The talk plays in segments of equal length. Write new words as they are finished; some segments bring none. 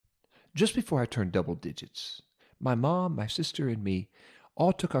Just before I turned double digits, my mom, my sister, and me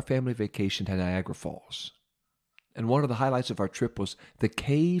all took our family vacation to Niagara Falls. And one of the highlights of our trip was the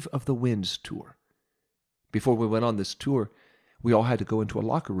Cave of the Winds tour. Before we went on this tour, we all had to go into a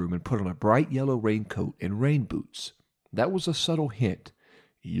locker room and put on a bright yellow raincoat and rain boots. That was a subtle hint.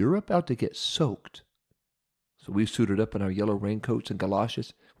 You're about to get soaked. So we suited up in our yellow raincoats and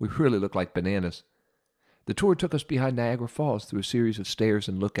galoshes. We really looked like bananas. The tour took us behind Niagara Falls through a series of stairs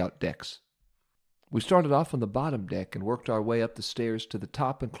and lookout decks. We started off on the bottom deck and worked our way up the stairs to the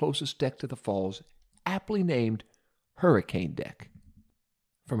top and closest deck to the falls, aptly named Hurricane Deck.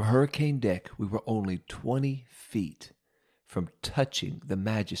 From Hurricane Deck, we were only 20 feet from touching the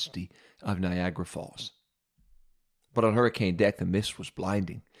majesty of Niagara Falls. But on Hurricane Deck, the mist was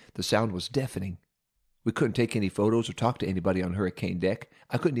blinding. The sound was deafening. We couldn't take any photos or talk to anybody on Hurricane Deck.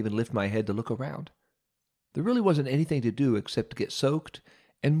 I couldn't even lift my head to look around. There really wasn't anything to do except to get soaked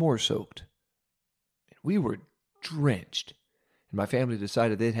and more soaked. We were drenched, and my family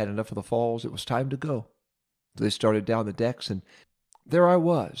decided they'd had enough of the falls. It was time to go. So they started down the decks, and there I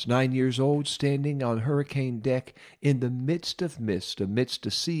was, 9 years old, standing on Hurricane Deck in the midst of mist, amidst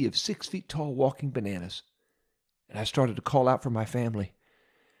a sea of 6 feet tall walking bananas. And I started to call out for my family.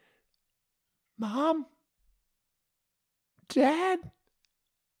 Mom? Dad?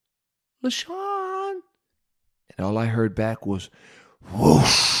 LaShawn? And all I heard back was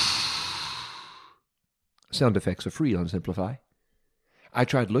whoosh. Sound effects are free on Simplify. I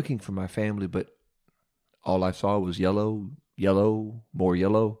tried looking for my family, but all I saw was yellow, yellow, more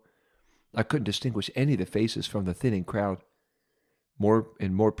yellow. I couldn't distinguish any of the faces from the thinning crowd. More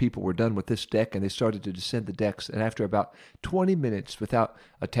and more people were done with this deck, and they started to descend the decks. And after about 20 minutes, without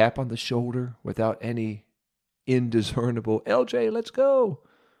a tap on the shoulder, without any indiscernible, LJ, let's go,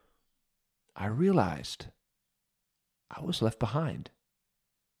 I realized I was left behind.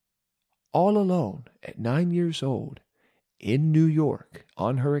 All alone at 9 years old, in New York,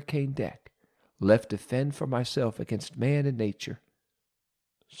 on Hurricane Deck, left to fend for myself against man and nature.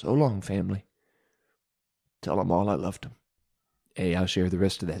 So long, family. Tell them all I loved them. Hey, I'll share the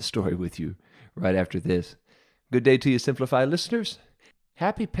rest of that story with you right after this. Good day to you, Simplify listeners.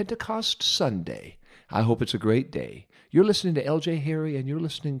 Happy Pentecost Sunday. I hope it's a great day. You're listening to LJ Harry, and you're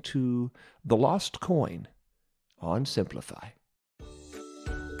listening to The Lost Coin on Simplify.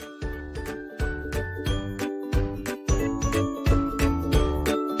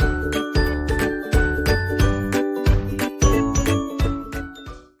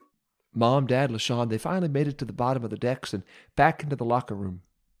 Mom, Dad, LaShawn, they finally made it to the bottom of the decks and back into the locker room.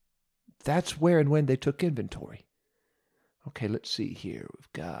 That's where and when they took inventory. Okay, let's see here.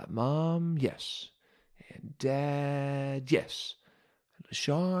 We've got Mom, yes. And Dad, yes. And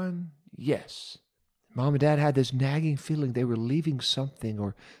LaShawn, yes. Mom and Dad had this nagging feeling they were leaving something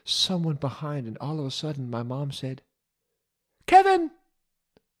or someone behind, and all of a sudden my mom said, Kevin!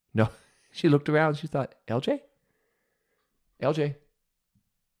 No, she looked around. She thought, LJ? LJ?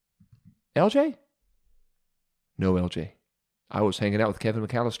 LJ? No, LJ. I was hanging out with Kevin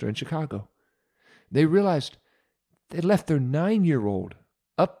McAllister in Chicago. They realized they left their 9-year-old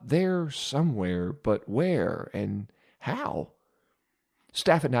up there somewhere, but where and how?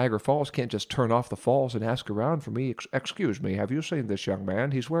 Staff at Niagara Falls can't just turn off the falls and ask around for me. Excuse me, have you seen this young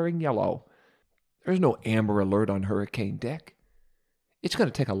man? He's wearing yellow. There's no Amber Alert on Hurricane Deck. It's going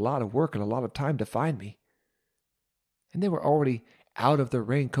to take a lot of work and a lot of time to find me. And they were already out of their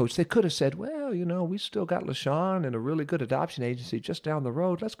raincoats. They could have said, well, you know, we still got LaShawn and a really good adoption agency just down the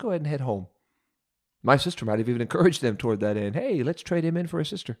road. Let's go ahead and head home. My sister might have even encouraged them toward that end. Hey, let's trade him in for a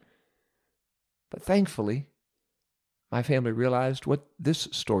sister. But thankfully, my family realized what this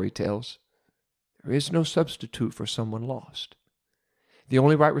story tells. There is no substitute for someone lost. The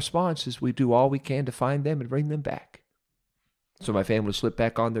only right response is we do all we can to find them and bring them back. So my family slipped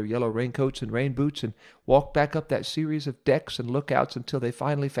back on their yellow raincoats and rain boots and walked back up that series of decks and lookouts until they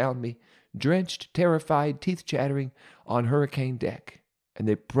finally found me, drenched, terrified, teeth chattering, on Hurricane Deck. And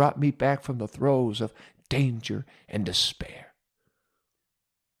they brought me back from the throes of danger and despair.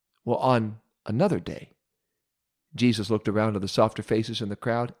 Well, on another day, Jesus looked around at the softer faces in the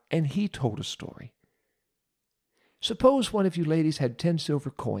crowd, and he told a story. Suppose one of you ladies had 10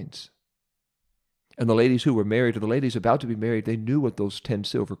 silver coins. And the ladies who were married, or the ladies about to be married, they knew what those 10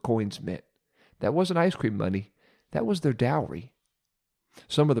 silver coins meant. That wasn't ice cream money. That was their dowry.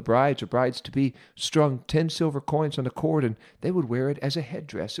 Some of the brides or brides-to-be strung 10 silver coins on a cord, and they would wear it as a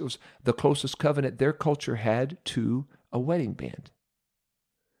headdress. It was the closest covenant their culture had to a wedding band.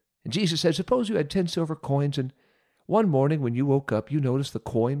 And Jesus said, suppose you had 10 silver coins, and one morning when you woke up, you noticed the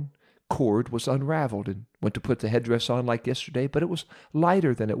coin cord was unraveled and went to put the headdress on like yesterday, but it was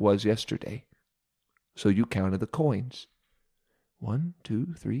lighter than it was yesterday. So you counted the coins. 1,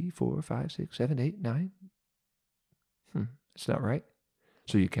 2, 3, 4, 5, 6, 7, 8, 9. That's not right.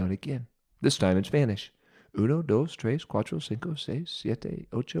 So you count again. This time in Spanish. 1, 2, 3, 4, 5, 6, 7,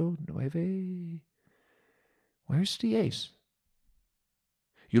 8, 9. Where's the ace?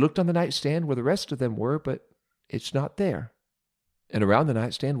 You looked on the nightstand where the rest of them were, but it's not there. And around the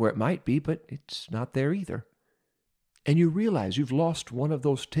nightstand where it might be, but it's not there either. And you realize you've lost one of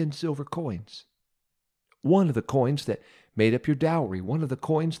those 10 silver coins. One of the coins that made up your dowry. One of the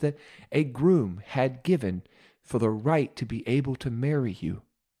coins that a groom had given for the right to be able to marry you.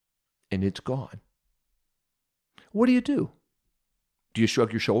 And it's gone. What do? Do you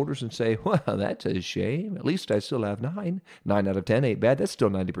shrug your shoulders and say, well, that's a shame. At least I still have 9. 9 out of 10 ain't bad. That's still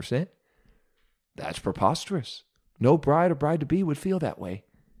 90%. That's preposterous. No bride or bride-to-be would feel that way.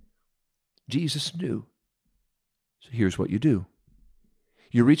 Jesus knew. So here's what you do.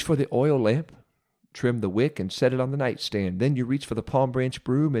 You reach for the oil lamp, trim the wick, and set it on the nightstand. Then you reach for the palm branch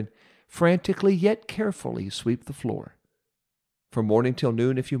broom and frantically yet carefully sweep the floor. From morning till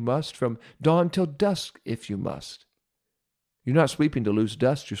noon if you must, from dawn till dusk if you must. You're not sweeping to lose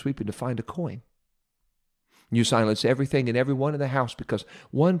dust, you're sweeping to find a coin. You silence everything and everyone in the house because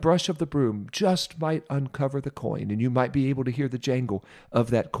one brush of the broom just might uncover the coin, and you might be able to hear the jangle of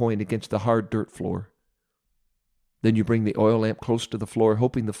that coin against the hard dirt floor. Then you bring the oil lamp close to the floor,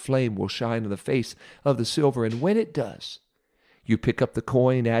 hoping the flame will shine on the face of the silver, and when it does, you pick up the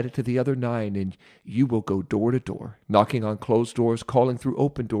coin, add it to the other 9, and you will go door to door, knocking on closed doors, calling through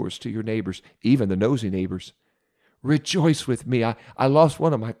open doors to your neighbors, even the nosy neighbors. Rejoice with me. I lost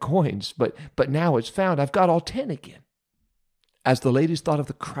one of my coins, but now it's found. I've got all 10 again. As the ladies thought of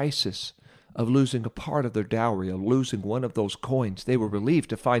the crisis of losing a part of their dowry, of losing one of those coins, they were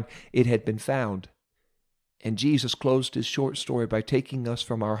relieved to find it had been found. And Jesus closed his short story by taking us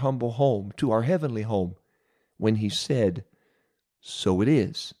from our humble home to our heavenly home when he said, so it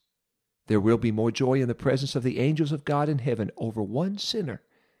is. There will be more joy in the presence of the angels of God in heaven over one sinner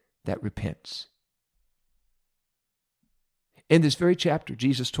that repents. In this very chapter,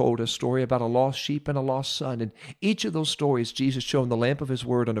 Jesus told a story about a lost sheep and a lost son. And each of those stories, Jesus shone the lamp of his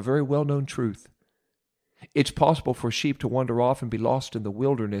word on a very well-known truth. It's possible for a sheep to wander off and be lost in the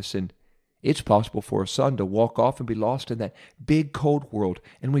wilderness, and it's possible for a son to walk off and be lost in that big, cold world.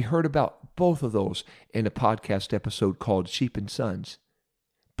 And we heard about both of those in a podcast episode called Sheep and Sons.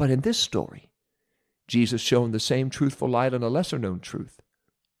 But in this story, Jesus shone the same truthful light on a lesser-known truth.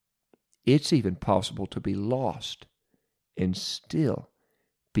 It's even possible to be lost and still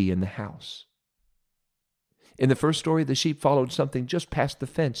be in the house. In the first story, the sheep followed something just past the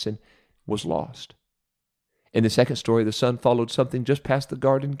fence and was lost. In the second story, the son followed something just past the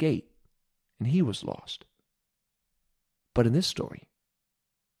garden gate, and he was lost. But in this story,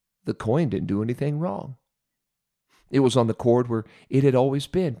 the coin didn't do anything wrong. It was on the cord where it had always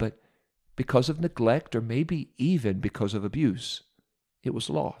been, but because of neglect, or maybe even because of abuse, it was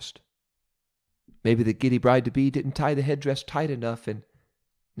lost. Maybe the giddy bride-to-be didn't tie the headdress tight enough, and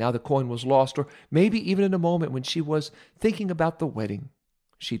now the coin was lost. Or maybe even in a moment when she was thinking about the wedding,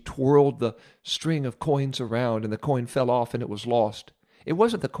 she twirled the string of coins around, and the coin fell off, and it was lost. It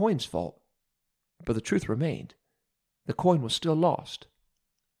wasn't the coin's fault, but the truth remained. The coin was still lost.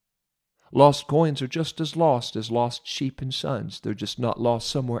 Lost coins are just as lost sheep and sons. They're just not lost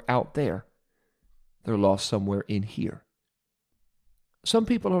somewhere out there. They're lost somewhere in here. Some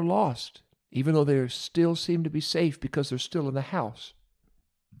people are lost, even though they still seem to be safe because they're still in the house.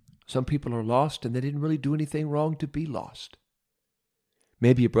 Some people are lost and they didn't really do anything wrong to be lost.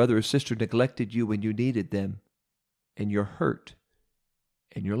 Maybe a brother or sister neglected you when you needed them, and you're hurt,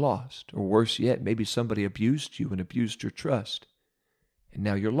 and you're lost. Or worse yet, maybe somebody abused you and abused your trust, and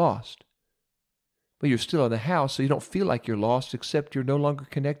now you're lost. But you're still in the house, so you don't feel like you're lost, except you're no longer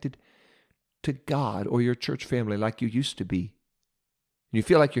connected to God or your church family like you used to be. You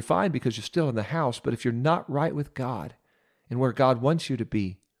feel like you're fine because you're still in the house, but if you're not right with God and where God wants you to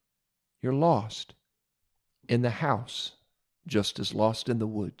be, you're lost in the house, just as lost in the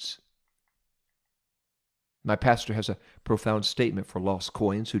woods. My pastor has a profound statement for lost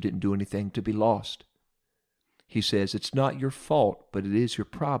coins who didn't do anything to be lost. He says, it's not your fault, but it is your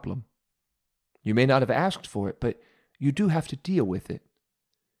problem. You may not have asked for it, but you do have to deal with it.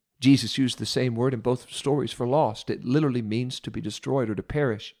 Jesus used the same word in both stories for lost. It literally means to be destroyed or to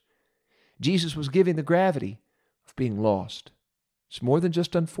perish. Jesus was giving the gravity of being lost. It's more than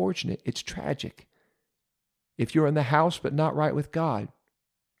just unfortunate. It's tragic. If you're in the house but not right with God,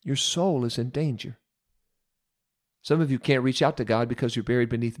 your soul is in danger. Some of you can't reach out to God because you're buried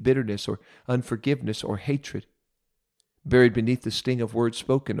beneath bitterness or unforgiveness or hatred, buried beneath the sting of words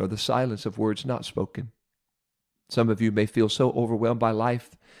spoken or the silence of words not spoken. Some of you may feel so overwhelmed by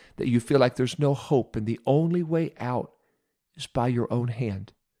life that you feel like there's no hope and the only way out is by your own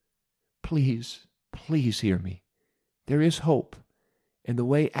hand. Please, please hear me. There is hope, and the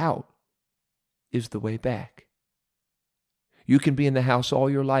way out is the way back. You can be in the house all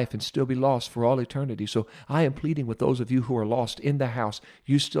your life and still be lost for all eternity. So I am pleading with those of you who are lost in the house,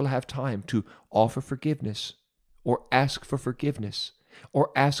 you still have time to offer forgiveness or ask for forgiveness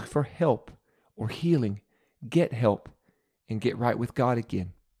or ask for help or healing. Get help and get right with God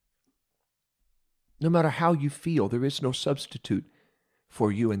again. No matter how you feel, there is no substitute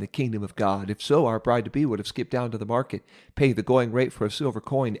for you in the kingdom of God. If so, our bride-to-be would have skipped down to the market, paid the going rate for a silver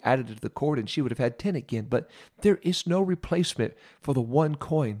coin, added it to the cord, and she would have had 10 again. But there is no replacement for the one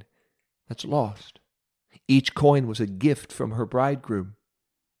coin that's lost. Each coin was a gift from her bridegroom.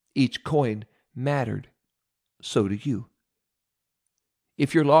 Each coin mattered. So do you.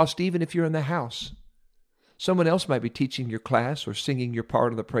 If you're lost, even if you're in the house, someone else might be teaching your class or singing your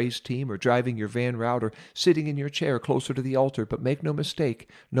part on the praise team or driving your van route or sitting in your chair closer to the altar. But make no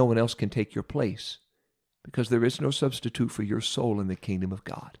mistake, no one else can take your place because there is no substitute for your soul in the kingdom of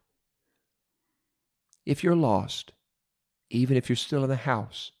God. If you're lost, even if you're still in the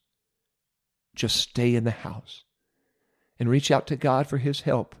house, just stay in the house and reach out to God for His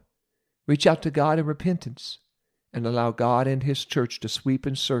help. Reach out to God in repentance and allow God and His church to sweep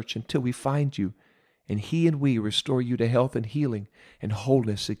and search until we find you and He and we restore you to health and healing and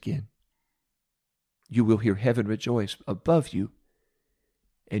wholeness again. You will hear heaven rejoice above you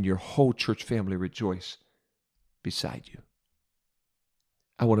and your whole church family rejoice beside you.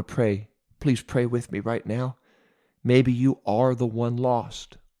 I want to pray. Please pray with me right now. Maybe you are the one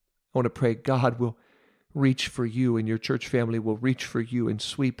lost. I want to pray God will reach for you and your church family will reach for you and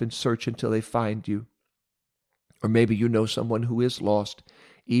sweep and search until they find you. Or maybe you know someone who is lost,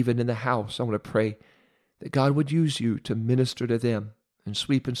 even in the house. I want to pray that God would use you to minister to them and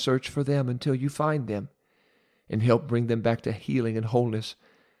sweep and search for them until you find them and help bring them back to healing and wholeness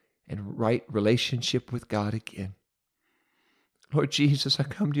and right relationship with God again. Lord Jesus, I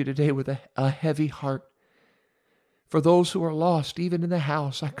come to you today with a heavy heart. For those who are lost, even in the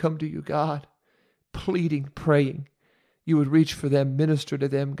house, I come to you, God, pleading, praying. You would reach for them, minister to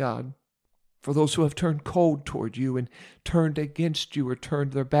them, God. For those who have turned cold toward you and turned against you or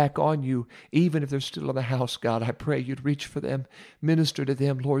turned their back on you, even if they're still in the house, God, I pray you'd reach for them, minister to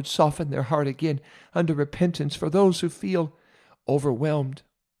them, Lord, soften their heart again under repentance. For those who feel overwhelmed,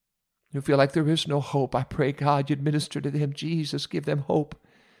 who feel like there is no hope, I pray, God, you'd minister to them. Jesus, give them hope.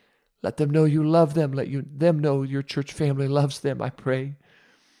 Let them know you love them. Let them know your church family loves them, I pray.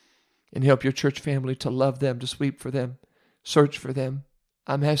 And help your church family to love them, to sweep for them, search for them.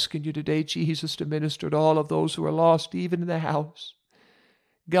 I'm asking you today, Jesus, to minister to all of those who are lost, even in the house.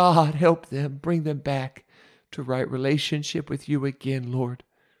 God, help them, bring them back to right relationship with you again, Lord.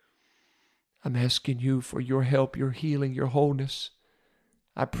 I'm asking you for your help, your healing, your wholeness.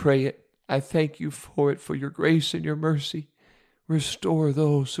 I pray it. I thank you for it, for your grace and your mercy. Restore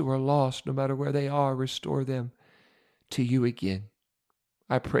those who are lost, no matter where they are. Restore them to you again.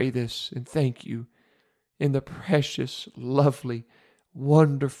 I pray this and thank you in the precious, lovely,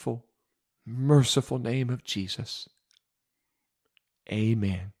 wonderful, merciful name of Jesus.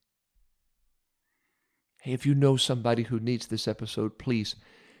 Amen. Hey, if you know somebody who needs this episode, please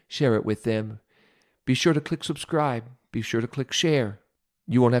share it with them. Be sure to click subscribe. Be sure to click share.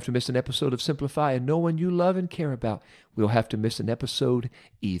 You won't have to miss an episode of Simplify, and no one you love and care about will have to miss an episode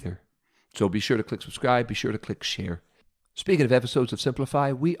either. So be sure to click subscribe. Be sure to click share. Speaking of episodes of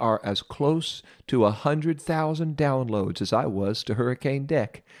Simplify, we are as close to 100,000 downloads as I was to Hurricane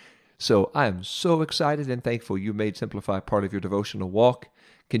Deck. So I am so excited and thankful you made Simplify part of your devotional walk.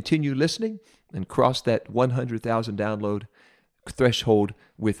 Continue listening and cross that 100,000 download threshold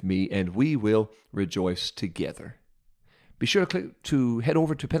with me, and we will rejoice together. Be sure to head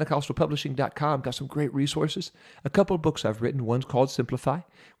over to PentecostalPublishing.com. Got some great resources. A couple of books I've written. One's called Simplify,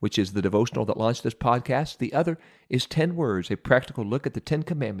 which is the devotional that launched this podcast. The other is 10 Words, a practical look at the 10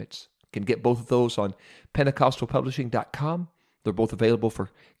 Commandments. You can get both of those on PentecostalPublishing.com. They're both available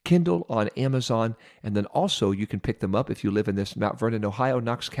for Kindle on Amazon. And then also you can pick them up if you live in this Mount Vernon, Ohio,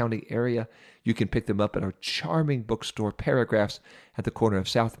 Knox County area. You can pick them up at our charming bookstore, Paragraphs, at the corner of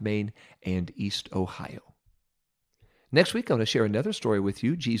South Main and East Ohio. Next week, I'm going to share another story with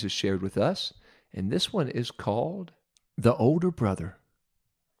you Jesus shared with us, and this one is called The Older Brother.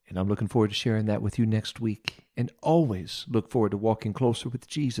 And I'm looking forward to sharing that with you next week, and always look forward to walking closer with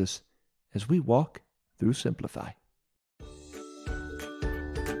Jesus as we walk through Simplify.